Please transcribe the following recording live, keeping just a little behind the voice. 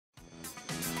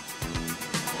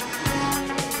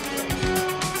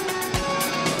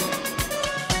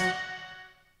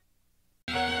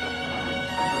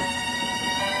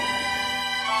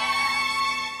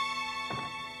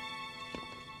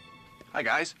Hi,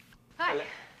 guys. Hi.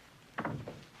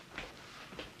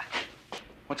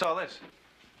 What's all this?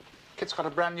 K.I.T.'s got a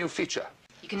brand new feature.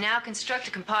 You can now construct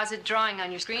a composite drawing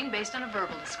on your screen based on a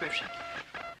verbal description.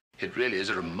 It really is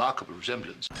a remarkable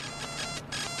resemblance.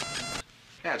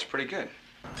 Yeah, it's pretty good.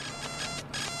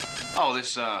 Oh,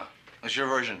 this your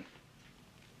version?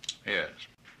 Yes.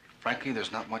 Frankly,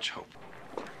 there's not much hope.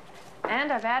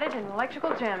 And I've added an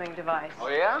electrical jamming device. Oh,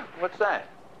 yeah? What's that?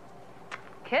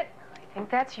 Kit, I think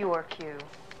that's your cue.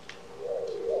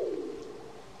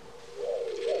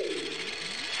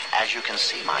 As you can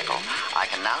see, Michael, I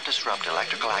can now disrupt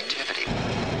electrical activity.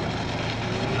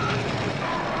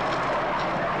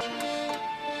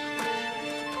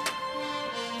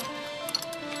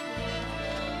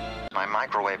 My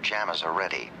microwave jammers are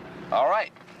ready. All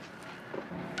right.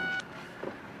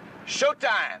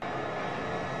 Showtime!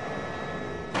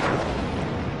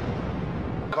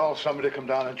 Call somebody to come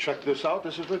down and check this out.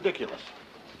 This is ridiculous.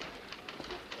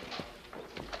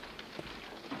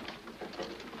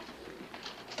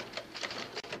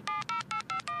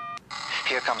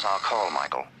 Here comes our call,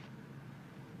 Michael.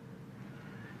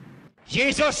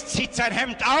 Jesus zieht sein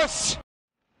Hemd aus,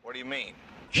 What do you mean?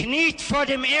 kniet vor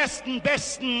dem ersten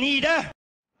Besten nieder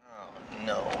Oh,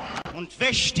 no. und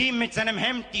wäscht ihm mit seinem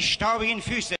Hemd die staubigen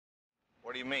Füße.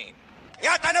 What do you mean?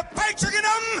 Hat eine Peitsche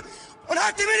genommen und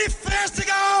hat ihm in die Fresse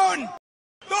gehauen!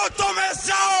 Du dumme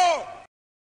Sau!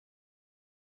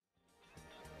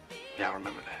 Yeah, I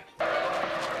remember that.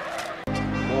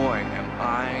 Boy, am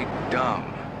I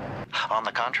dumb. On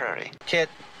the contrary. Kit,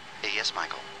 Yes,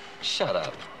 Michael. shut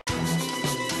up.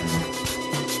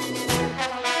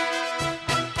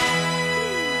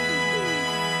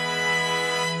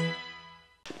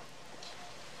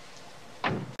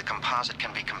 The composite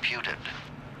can be computed.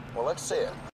 Well, let's see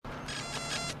it.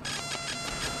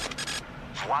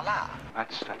 Voila!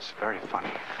 That's very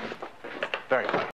funny. Very funny.